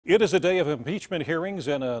It is a day of impeachment hearings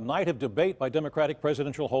and a night of debate by Democratic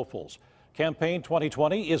presidential hopefuls. Campaign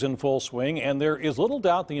 2020 is in full swing, and there is little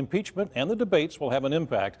doubt the impeachment and the debates will have an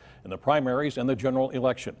impact in the primaries and the general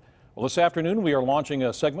election. Well, this afternoon we are launching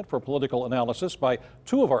a segment for political analysis by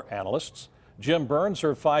two of our analysts. Jim Burns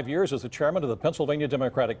served 5 years as the chairman of the Pennsylvania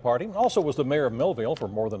Democratic Party, also was the mayor of Millvale for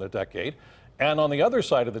more than a decade. And on the other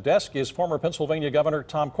side of the desk is former Pennsylvania Governor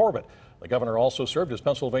Tom Corbett. The governor also served as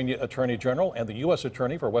Pennsylvania Attorney General and the U.S.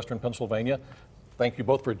 Attorney for Western Pennsylvania. Thank you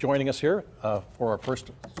both for joining us here for our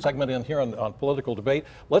first segment in here on political debate.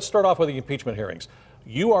 Let's start off with the impeachment hearings.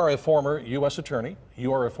 You are a former U.S. Attorney.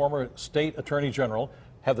 You are a former State Attorney General.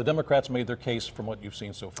 Have the Democrats made their case from what you've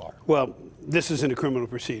seen so far? Well, this isn't a criminal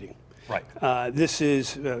proceeding. Right. This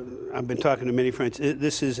is, I've been talking to many friends,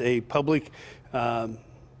 this is a public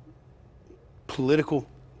political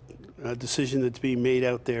decision that's being made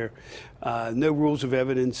out there. No rules of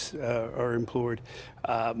evidence are implored.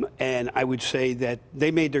 And I would say that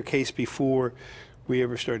they made their case before we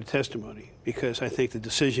ever started testimony, because I think the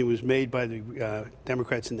decision was made by the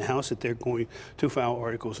Democrats in the House that they're going to file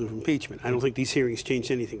articles of impeachment. I don't think these hearings changed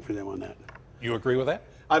anything for them on that. You agree with that?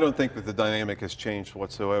 I don't think that the dynamic has changed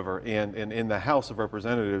whatsoever. And in the House of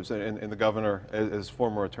Representatives, and the governor, as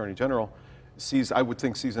former Attorney General, I would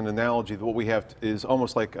think sees an analogy that what we have is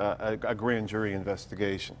almost like a grand jury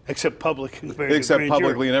investigation. Except public. Except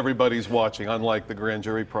publicly, and everybody's watching, unlike the grand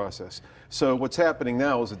jury process. So what's happening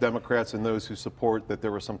now is the Democrats and those who support that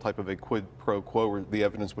there was some type of a quid pro quo, or the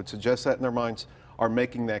evidence would suggest that in their minds, are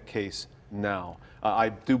making that case now. I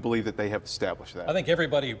do believe that they have established that. I think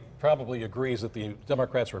everybody probably agrees that the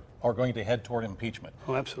Democrats are going to head toward impeachment.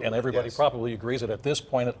 Oh, absolutely. And everybody probably agrees that at this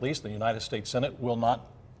point, at least, the United States Senate will not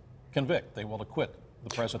convict. They will acquit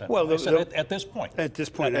the president. Well, at this point. At this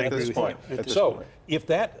point, I agree with you. So, if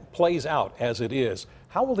that plays out as it is,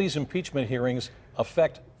 how will these impeachment hearings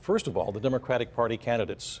affect, first of all, the Democratic Party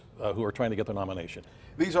candidates who are trying to get their nomination?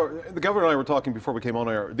 These are, the governor and I were talking before we came on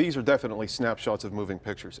air, these are definitely snapshots of moving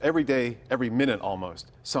pictures. Every day, every minute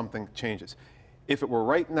almost, something changes. If it were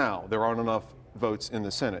right now, there aren't enough votes in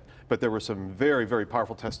the Senate, but there was some very, very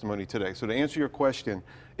powerful testimony today. So to answer your question,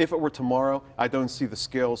 if it were tomorrow, I don't see the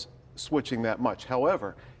scales switching that much.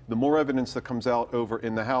 However, the more evidence that comes out over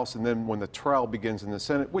in the House, and then when the trial begins in the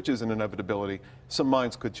Senate, which is an inevitability, some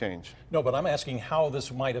minds could change. No, but I'm asking how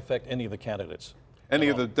this might affect any of the candidates. Any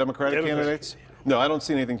of the Democratic candidates? No, I don't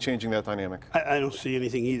see anything changing that dynamic. I don't see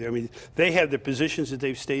anything either. I mean, they have the positions that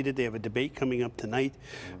they've stated. They have a debate coming up tonight,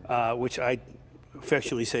 which I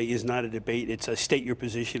affectionately say is not a debate. It's a state your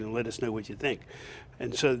position and let us know what you think.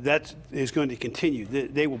 And so that is going to continue.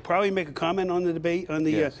 They will probably make a comment on the debate, on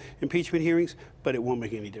the impeachment hearings, but it won't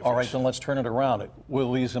make any difference. All right, then let's turn it around.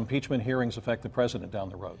 Will these impeachment hearings affect the president down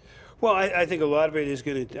the road? Well, I think a lot of it is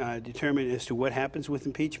going to determine as to what happens with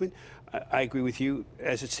impeachment. I agree with you.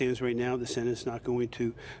 As it stands right now, the Senate's not going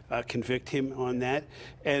to convict him on that.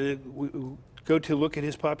 And we go to look at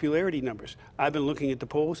his popularity numbers. I've been looking at the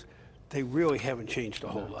polls. They really haven't changed a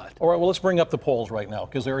whole lot. All right, well, let's bring up the polls right now,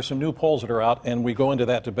 because there are some new polls that are out, and we go into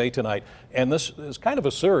that debate tonight. And this is kind of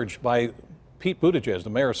a surge by Pete Buttigieg, the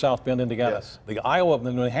mayor of South Bend, Indiana. Yes.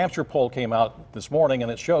 The New Hampshire poll came out this morning,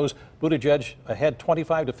 and it shows Buttigieg ahead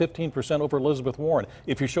 25 to 15% over Elizabeth Warren.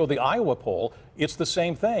 If you show the Iowa poll, it's the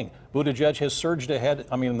same thing. Buttigieg has surged ahead.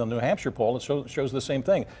 I mean, in the New Hampshire poll, it shows the same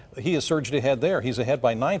thing. He has surged ahead there. He's ahead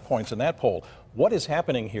by 9 points in that poll. What is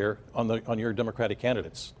happening here on your Democratic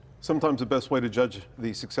candidates? Sometimes the best way to judge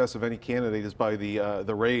the success of any candidate is by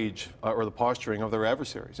the rage or the posturing of their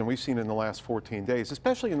adversaries. And we've seen in the last 14 days,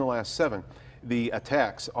 especially in the last 7, the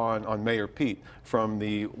attacks on Mayor Pete from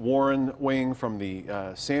the Warren wing, from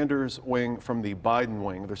the Sanders wing, from the Biden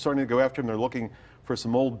wing. They're starting to go after him. They're looking for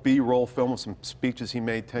some old B-roll film of some speeches he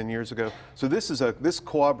made 10 years ago. So this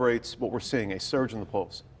corroborates what we're seeing, a surge in the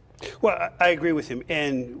polls. Well, I agree with him.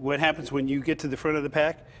 And what happens when you get to the front of the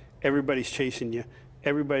pack, everybody's chasing you.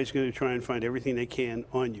 Everybody's going to try and find everything they can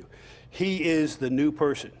on you. He is the new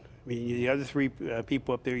person. I mean, the other 3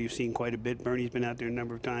 people up there you've seen quite a bit. Bernie's been out there a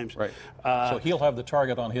number of times. Right. So he'll have the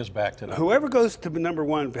target on his back tonight. Whoever goes to number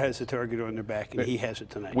 1 has the target on their back, and he has it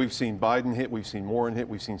tonight. We've seen Biden hit. We've seen Warren hit.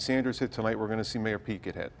 We've seen Sanders hit. Tonight we're going to see Mayor Pete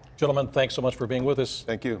get hit. Gentlemen, thanks so much for being with us.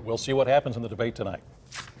 Thank you. We'll see what happens in the debate tonight.